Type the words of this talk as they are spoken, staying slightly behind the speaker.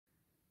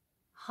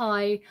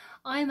Hi,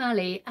 I'm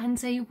Ali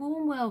and a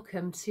warm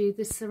welcome to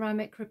the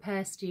Ceramic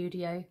Repair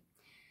Studio.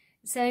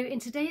 So in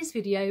today's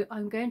video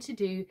I'm going to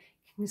do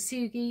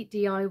Kintsugi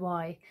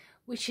DIY,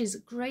 which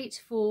is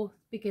great for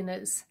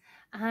beginners,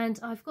 and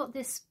I've got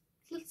this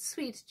little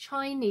sweet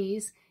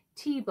Chinese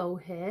tea bowl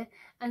here,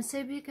 and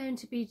so we're going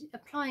to be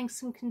applying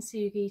some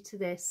Kintsugi to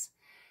this.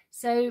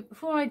 So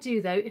before I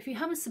do though, if you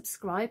haven't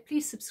subscribed,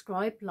 please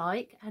subscribe,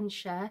 like and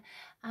share,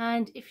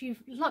 and if you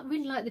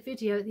really like the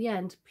video at the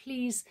end,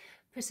 please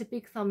put a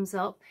big thumbs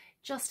up,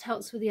 just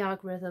helps with the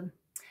algorithm.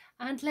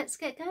 And let's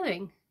get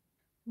going.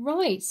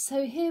 Right,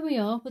 so here we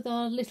are with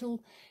our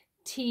little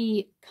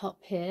tea cup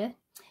here.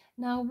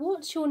 Now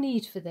what you'll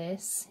need for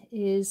this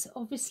is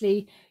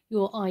obviously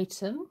your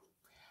item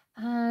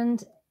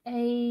and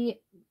a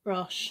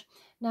brush.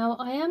 Now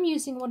I am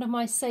using one of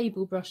my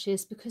sable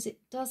brushes because it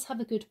does have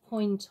a good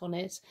point on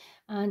it,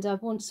 and I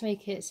want to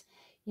make it,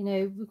 you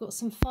know, we've got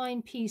some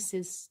fine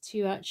pieces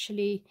to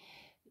actually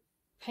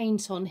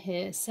paint on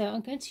here. So I'm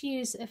going to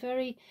use a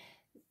very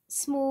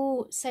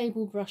small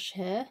sable brush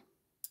here,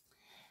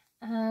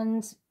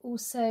 and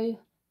also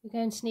we're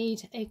going to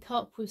need a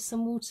cup with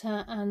some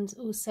water, and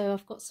also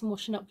I've got some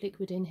washing up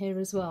liquid in here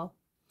as well.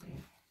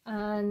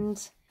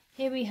 And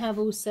here we have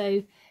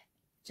also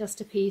just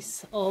a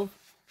piece of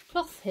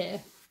cloth here.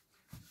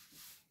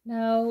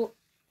 Now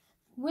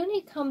when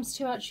it comes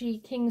to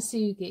actually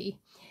Kintsugi,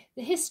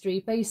 the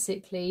history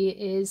basically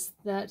is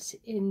that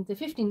in the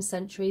 15th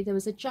century there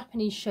was a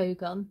Japanese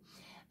shogun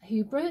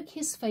who broke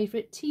his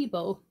favourite tea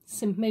bowl,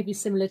 maybe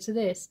similar to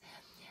this,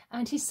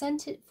 and he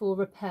sent it for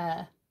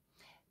repair.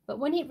 But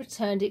when it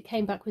returned, it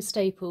came back with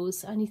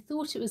staples, and he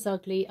thought it was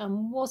ugly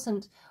and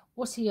wasn't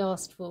what he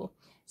asked for.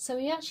 So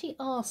he actually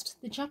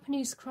asked the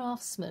Japanese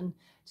craftsman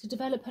to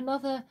develop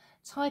another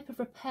type of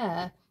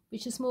repair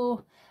which is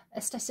more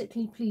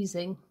aesthetically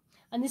pleasing,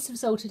 and this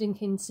resulted in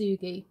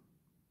Kintsugi.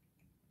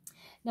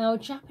 Now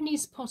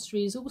Japanese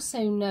pottery is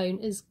also known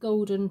as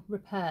golden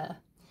repair,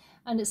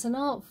 and it's an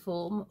art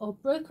form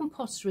of broken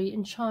pottery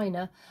in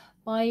China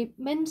by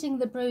mending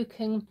the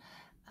broken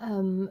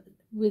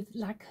with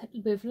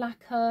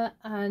lacquer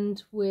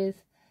and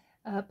with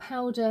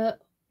powder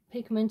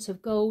pigment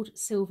of gold,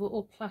 silver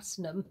or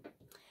platinum.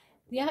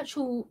 The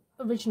actual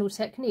original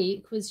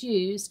technique was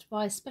used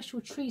by a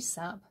special tree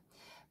sap,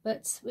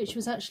 which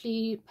was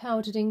actually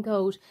powdered in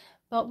gold,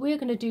 but we're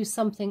going to do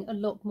something a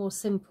lot more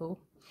simple.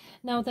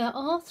 Now there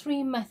are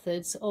three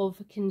methods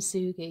of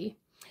Kintsugi.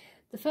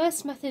 The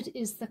first method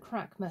is the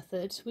crack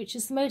method, which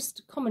is the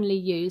most commonly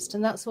used,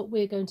 and that's what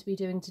we're going to be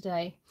doing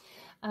today.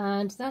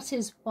 And that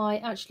is by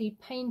actually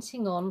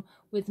painting on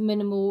with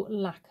minimal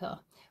lacquer,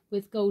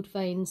 with gold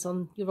veins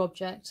on your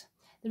object.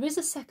 There is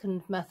a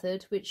second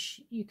method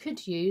which you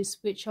could use,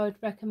 which I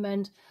would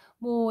recommend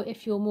more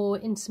if you're more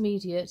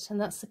intermediate,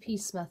 and that's the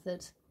piece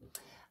method.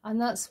 And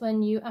that's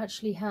when you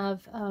actually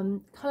have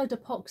coloured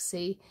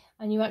epoxy,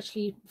 and you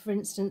actually, for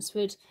instance,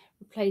 would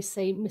replace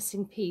a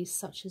missing piece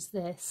such as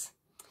this.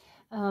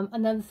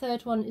 And then the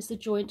third one is the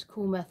joint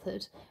core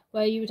method,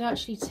 where you would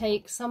actually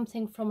take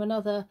something from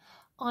another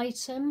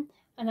item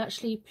and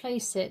actually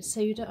place it,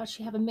 so you'd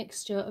actually have a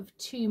mixture of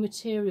two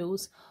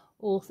materials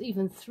or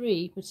even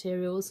three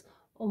materials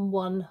on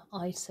one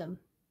item.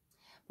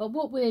 But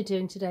what we're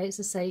doing today, as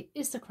I say,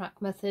 is the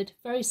crack method,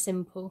 very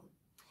simple.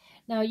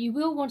 Now you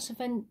will want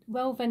a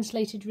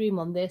well-ventilated room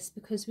on this,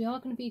 because we are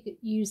going to be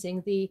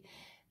using the,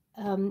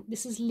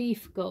 this is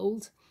leaf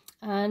gold,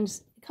 and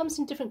it comes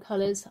in different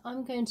colours.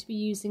 I'm going to be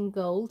using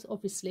gold,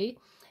 obviously,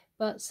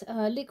 but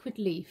liquid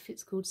leaf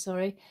it's called,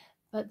 sorry,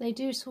 but they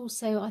do it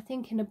also, I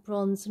think, in a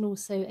bronze and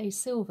also a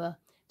silver,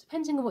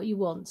 depending on what you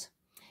want.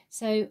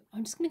 So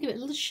I'm just going to give it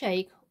a little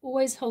shake.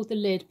 Always hold the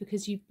lid,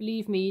 because you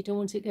believe me, you don't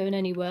want it going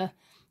anywhere,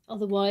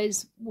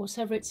 otherwise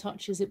whatever it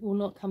touches it will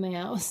not come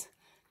out.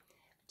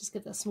 Just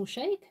give that a small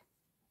shake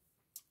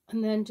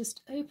and then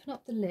just open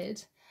up the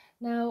lid.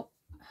 Now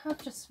I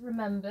have just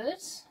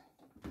remembered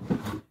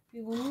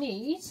you will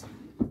need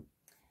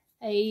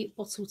a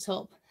bottle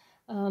top.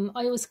 I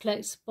always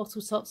collect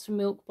bottle tops from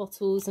milk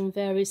bottles and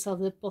various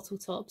other bottle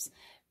tops,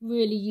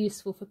 really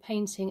useful for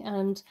painting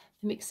and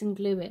for mixing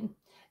glue in.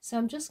 So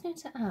I'm just going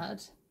to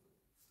add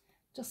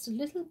just a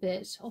little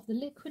bit of the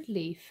liquid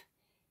leaf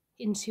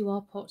into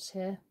our pot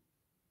here.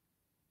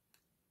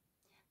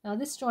 Now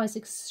this dries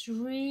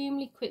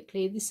extremely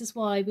quickly. This is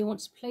why we want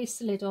to place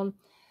the lid on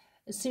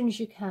as soon as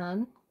you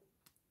can.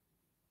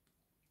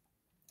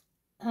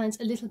 And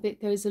a little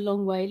bit goes a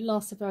long way, it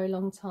lasts a very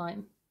long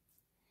time.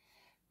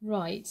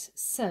 Right,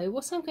 so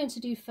what I'm going to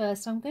do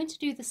first, I'm going to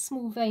do the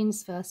small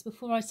veins first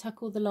before I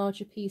tackle the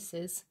larger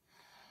pieces.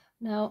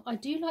 Now I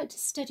do like to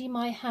steady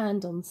my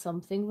hand on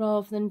something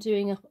rather than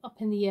doing up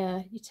in the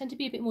air. You tend to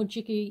be a bit more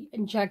jiggy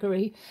and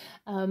jaggery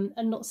and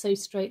not so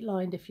straight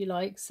lined, if you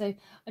like. So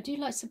I do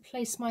like to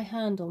place my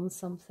hand on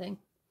something,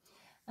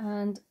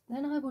 and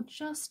then I will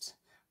we'll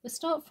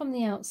start from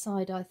the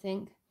outside, I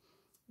think.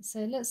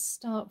 So let's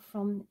start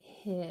from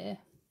here.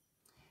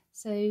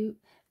 So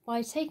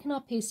by taking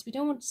our piece, we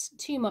don't want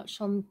too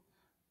much on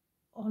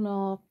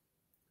our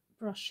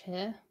brush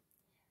here.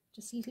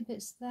 just little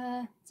bits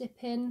there,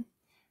 dip in,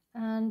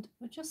 and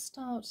we'll just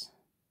start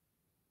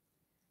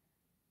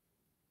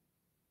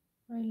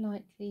very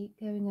lightly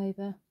going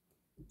over.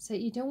 So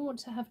you don't want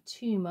to have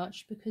too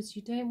much because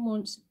you don't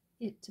want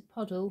it to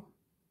puddle,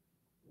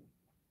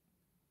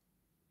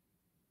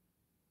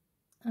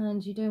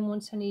 and you don't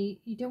want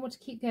to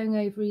keep going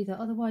over either,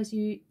 otherwise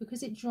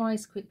because it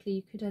dries quickly,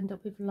 you could end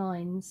up with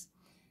lines.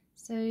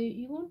 So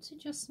you want to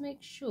just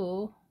make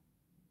sure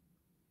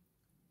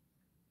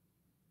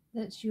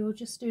that you're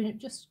just doing it,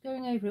 just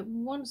going over it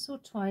once or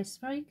twice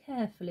very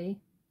carefully.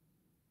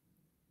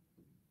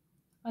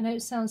 I know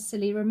it sounds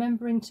silly,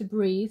 remembering to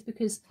breathe,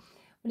 because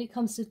when it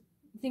comes to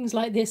things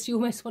like this you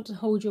almost want to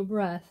hold your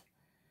breath.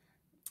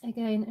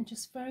 Again, and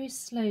just very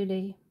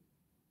slowly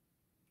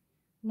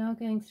now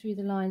going through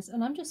the lines,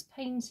 and I'm just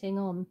painting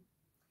on.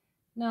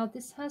 Now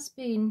this has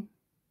been,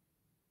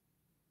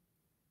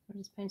 I'll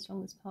just paint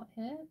along this part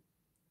here.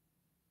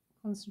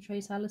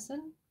 Concentrate,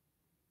 Alison.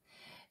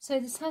 So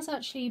this has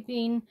actually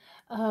been,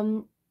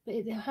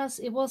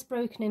 it was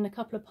broken in a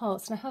couple of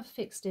parts, and I have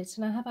fixed it,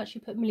 and I have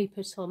actually put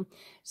Milliput on.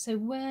 So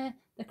where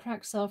the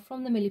cracks are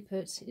from the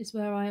Milliput is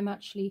where I am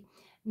actually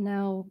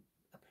now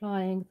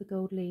applying the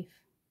gold leaf.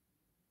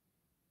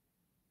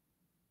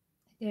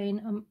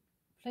 Again, I'm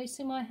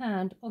placing my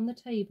hand on the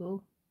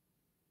table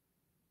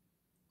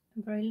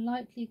and very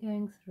lightly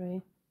going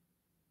through.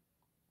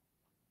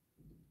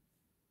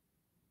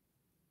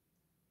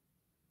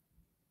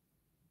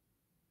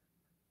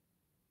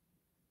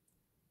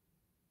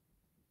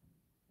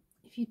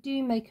 If you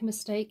do make a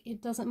mistake,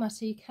 it doesn't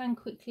matter, you can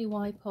quickly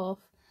wipe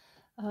off.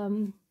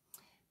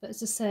 But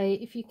as I say,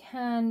 if you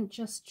can,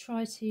 just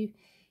try to,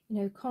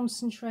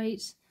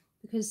 concentrate,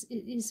 because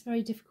it is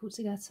very difficult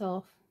to get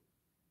off.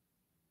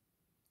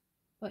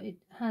 But it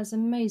has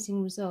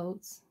amazing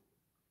results,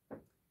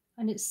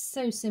 and it's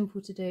so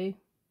simple to do.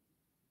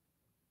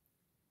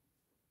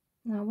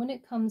 Now when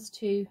it comes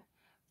to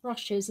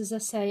brushes, as I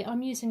say,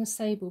 I'm using a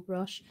sable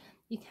brush.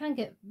 You can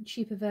get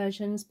cheaper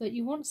versions, but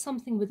you want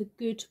something with a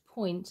good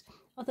point,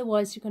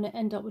 otherwise you're going to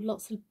end up with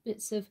lots of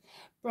bits of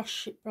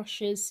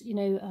brushes,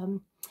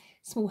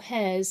 small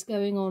hairs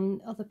going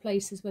on other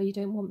places where you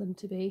don't want them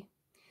to be.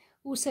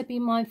 Also be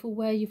mindful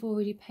where you've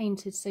already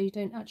painted, so you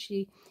don't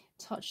actually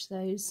touch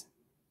those.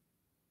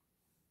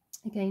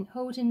 Again,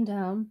 holding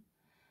down,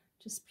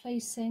 just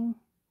placing,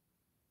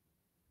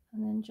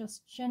 and then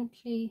just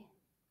gently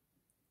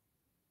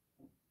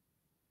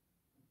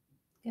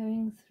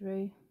going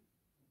through.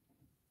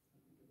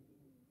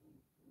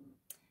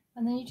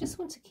 And then you just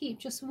want to keep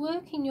just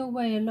working your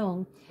way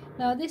along.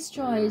 Now this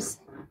dries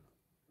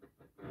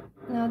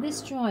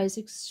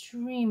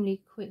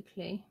extremely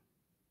quickly,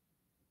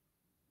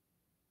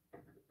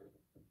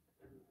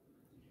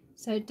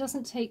 so it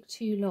doesn't take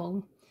too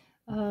long.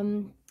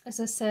 As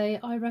I say,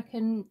 I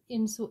reckon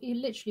in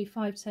literally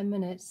 5–10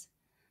 minutes.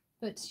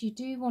 But you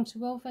do want a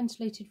well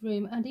ventilated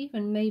room, and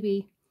even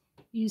maybe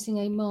using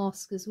a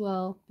mask as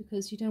well,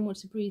 because you don't want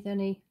to breathe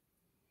any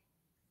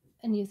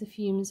of the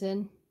fumes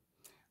in.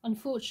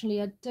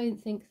 Unfortunately, I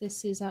don't think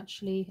this is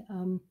actually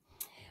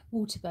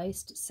water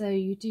based, so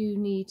you do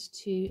need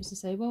to, as I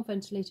say, well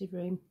ventilated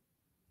room.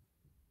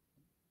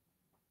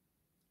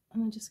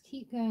 And then just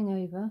keep going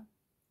over.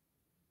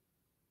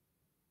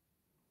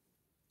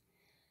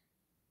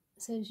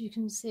 So as you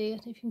can see, I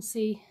don't know if you can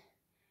see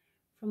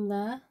from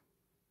there.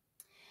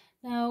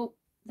 Now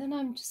then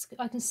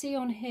I can see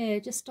on here,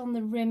 just on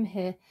the rim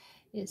here,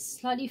 it's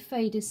slightly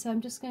faded, so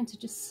I'm just going to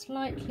just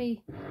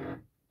slightly,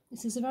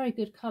 this is a very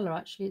good colour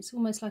actually, it's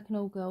almost like an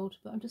old gold,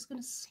 but I'm just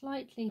going to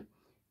slightly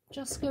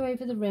just go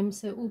over the rim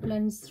so it all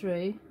blends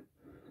through,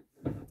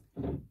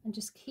 and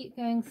just keep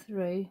going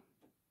through.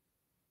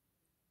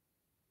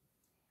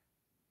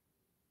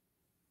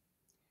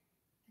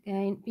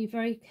 Again, be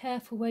very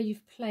careful where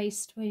you've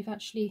placed, where you've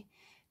actually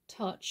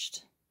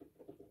touched.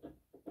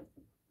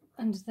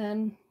 And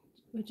then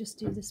we'll just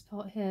do this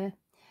part here.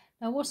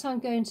 Now what I'm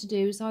going to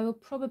do is I will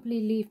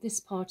probably leave this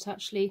part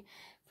actually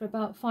for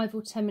about 5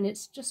 or 10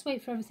 minutes. Just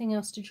wait for everything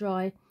else to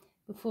dry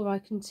before I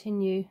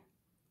continue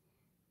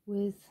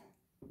with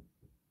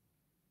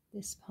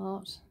this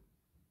part.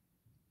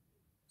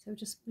 So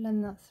just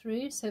blend that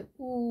through so it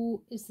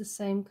all is the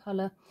same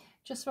colour.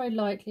 Just very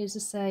lightly, as I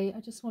say, I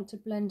just want to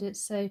blend it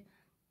so you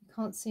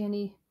can't see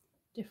any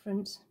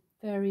different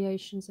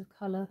variations of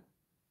colour.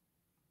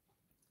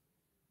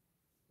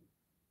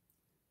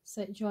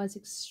 So it dries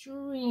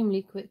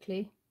extremely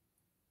quickly.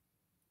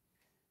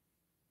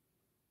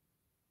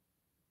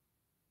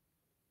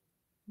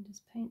 And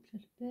just paint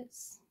little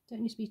bits,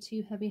 don't need to be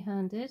too heavy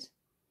handed.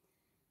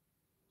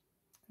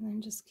 And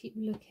then just keep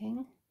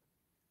looking.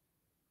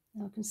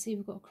 Now I can see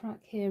we've got a crack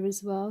here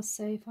as well,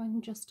 so if I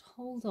can just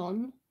hold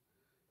on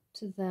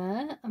to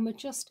there, and we'll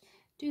just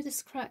do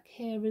this crack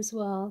here as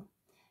well.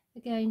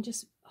 Again,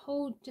 just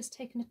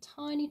taking a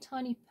tiny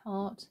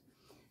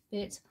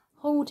bit,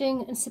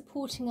 holding and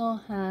supporting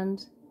our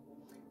hand,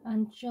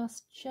 and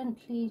just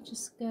gently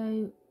just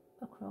go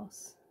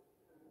across.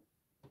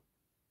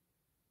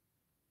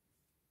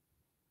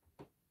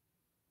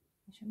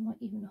 Actually, I might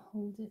even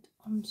hold it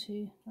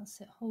onto,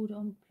 that's it, hold it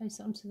on, place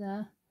it onto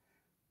there.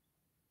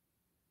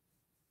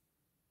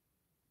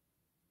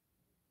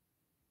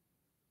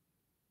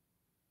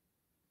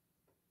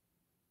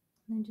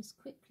 And then just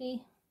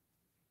quickly,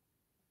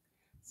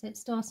 so it's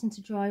starting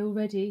to dry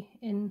already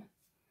in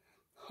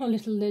our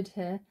little lid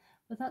here,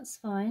 but that's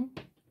fine.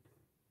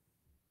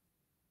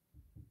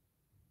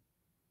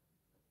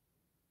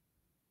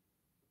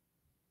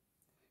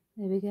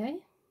 There we go.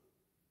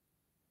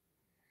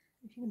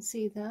 If you can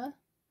see there.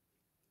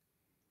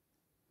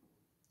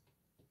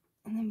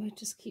 And then we'll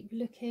just keep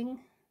looking.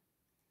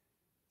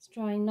 It's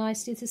drying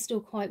nicely. This is still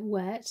quite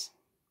wet.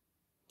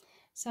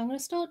 So I'm going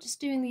to start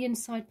just doing the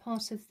inside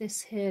part of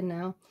this here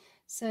now.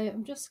 So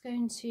I'm just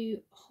going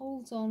to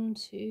hold on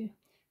to,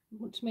 I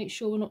want to make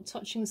sure we're not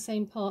touching the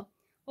same part.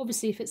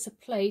 Obviously if it's a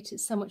plate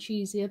it's so much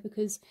easier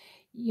because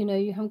you know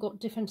you haven't got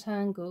different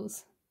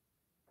angles.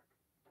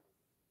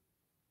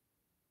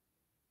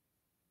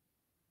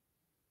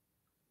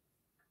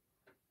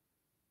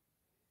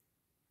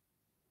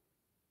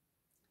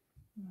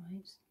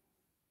 Right.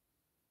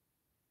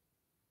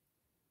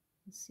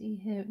 You see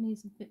here it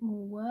needs a bit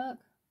more work.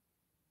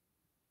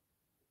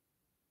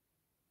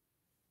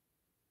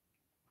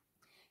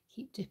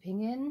 Keep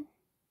dipping in.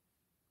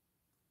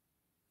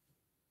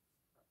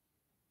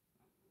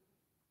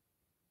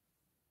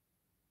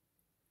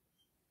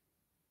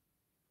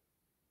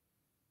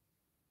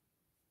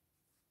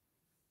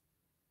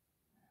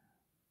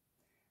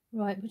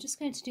 Right, we're just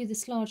going to do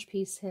this large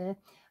piece here,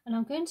 and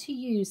I'm going to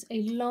use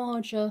a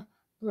larger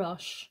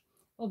brush,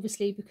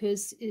 obviously,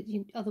 because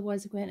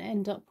otherwise we're going to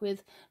end up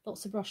with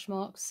lots of brush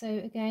marks. So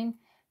again,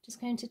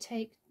 just going to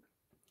take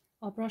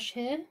our brush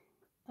here,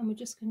 and we're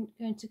just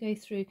going to go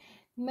through.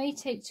 You may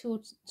take two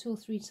or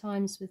three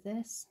times with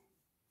this.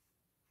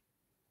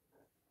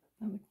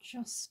 And we'll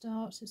just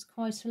start, it's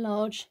quite a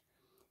large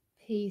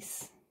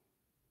piece.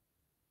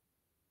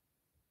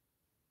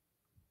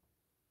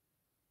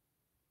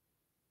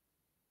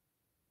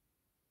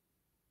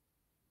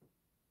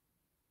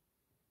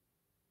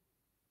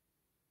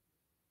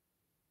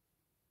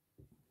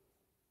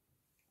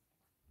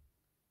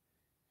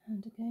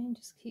 And again,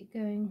 just keep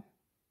going.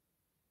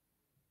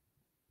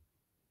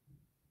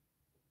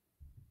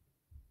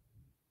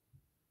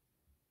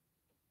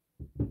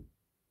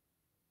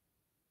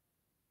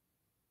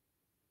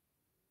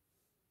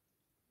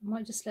 I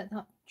might just let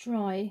that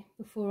dry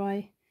before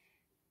I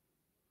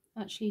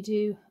actually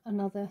do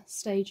another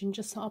stage, and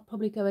just I'll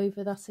probably go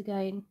over that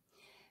again.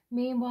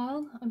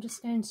 Meanwhile, I'm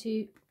just going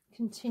to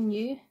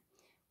continue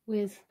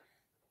with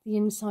the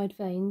inside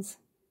veins.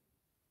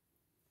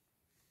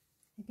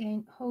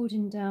 Again,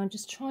 holding down,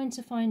 just trying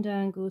to find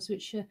angles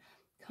which are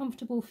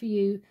comfortable for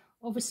you.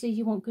 Obviously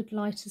you want good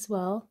light as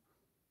well.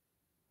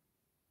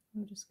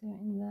 I'll just go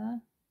in there.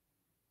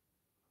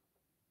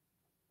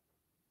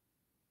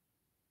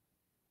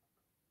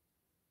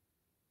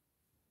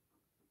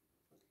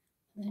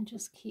 And then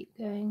just keep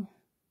going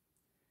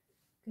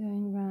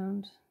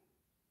round.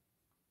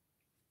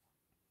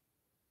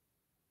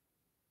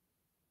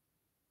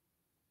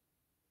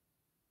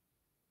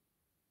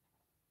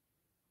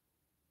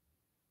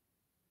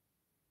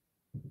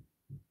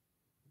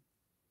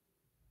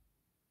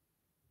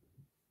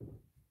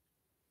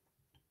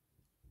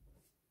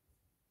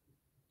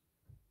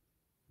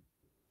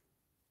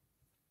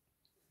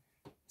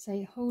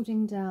 So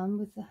holding down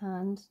with the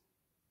hand,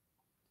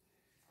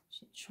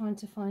 trying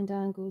to find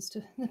angles,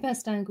 to the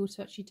best angle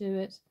to actually do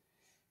it.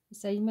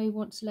 So you may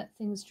want to let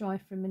things dry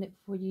for a minute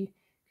before you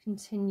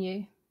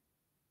continue.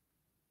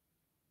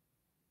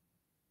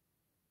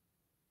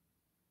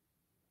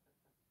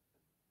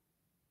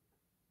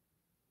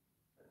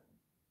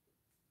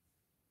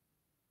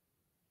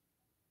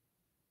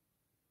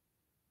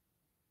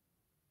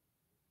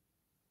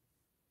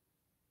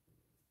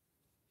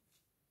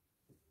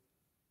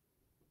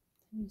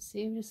 You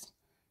see, we're just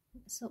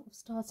sort of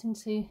starting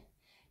to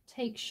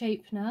take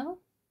shape now.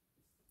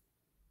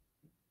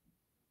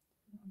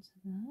 Onto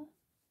there.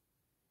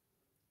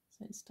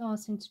 So it's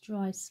starting to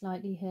dry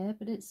slightly here,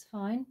 but it's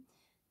fine.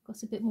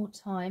 Got a bit more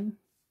time.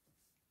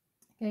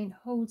 Again,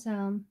 hold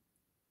down.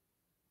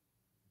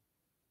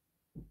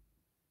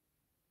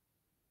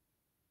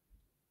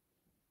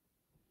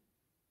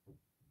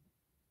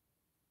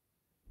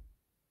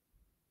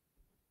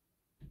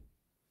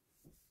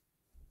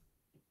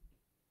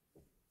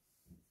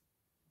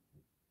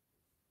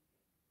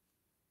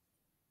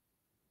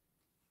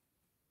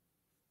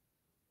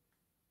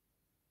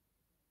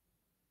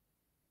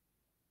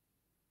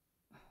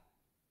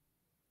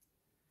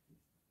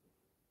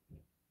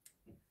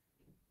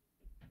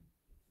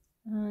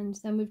 And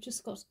then we've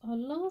just got our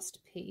last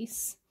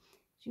piece.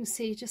 As you can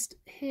see, just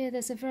here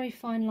there's a very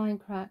fine line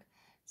crack.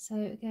 So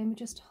again, we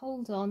just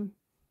hold on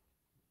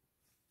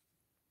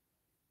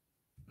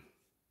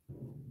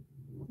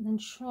and then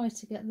try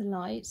to get the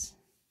light.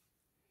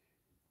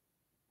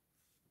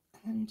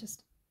 And then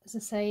just, as I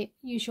say,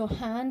 use your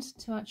hand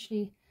to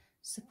actually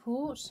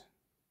support.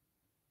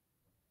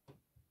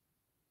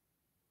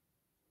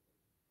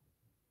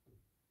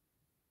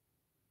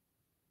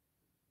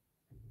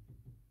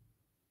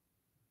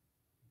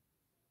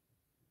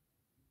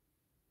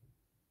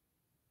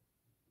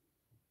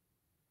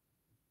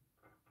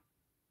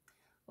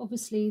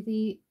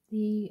 obviously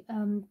the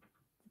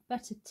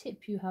better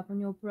tip you have on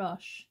your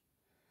brush,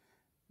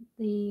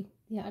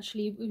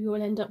 actually you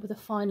will end up with a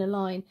finer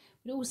line.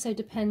 It also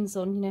depends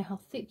on, you know, how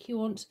thick you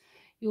want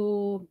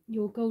your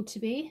gold to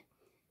be.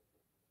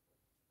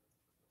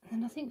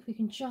 And I think we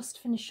can just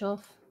finish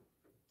off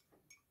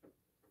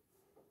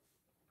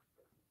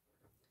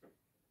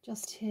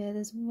just here.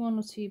 There's 1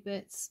 or 2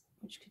 bits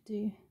which could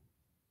do.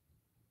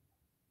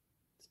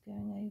 It's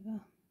going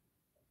over.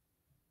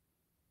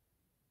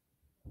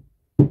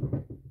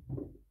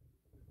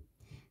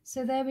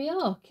 So there we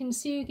are,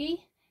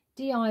 Kintsugi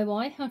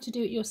DIY, how to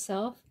do it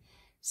yourself.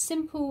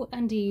 Simple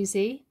and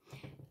easy.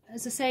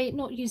 As I say,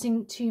 not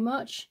using too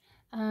much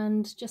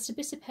and just a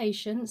bit of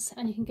patience,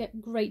 and you can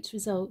get great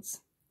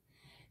results.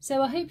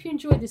 So I hope you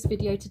enjoyed this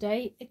video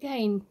today.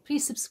 Again,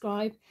 please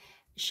subscribe,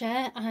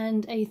 share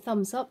and a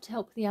thumbs up to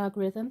help with the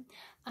algorithm.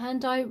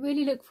 And I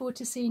really look forward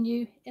to seeing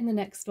you in the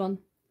next one.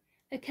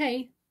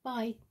 Okay,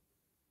 bye.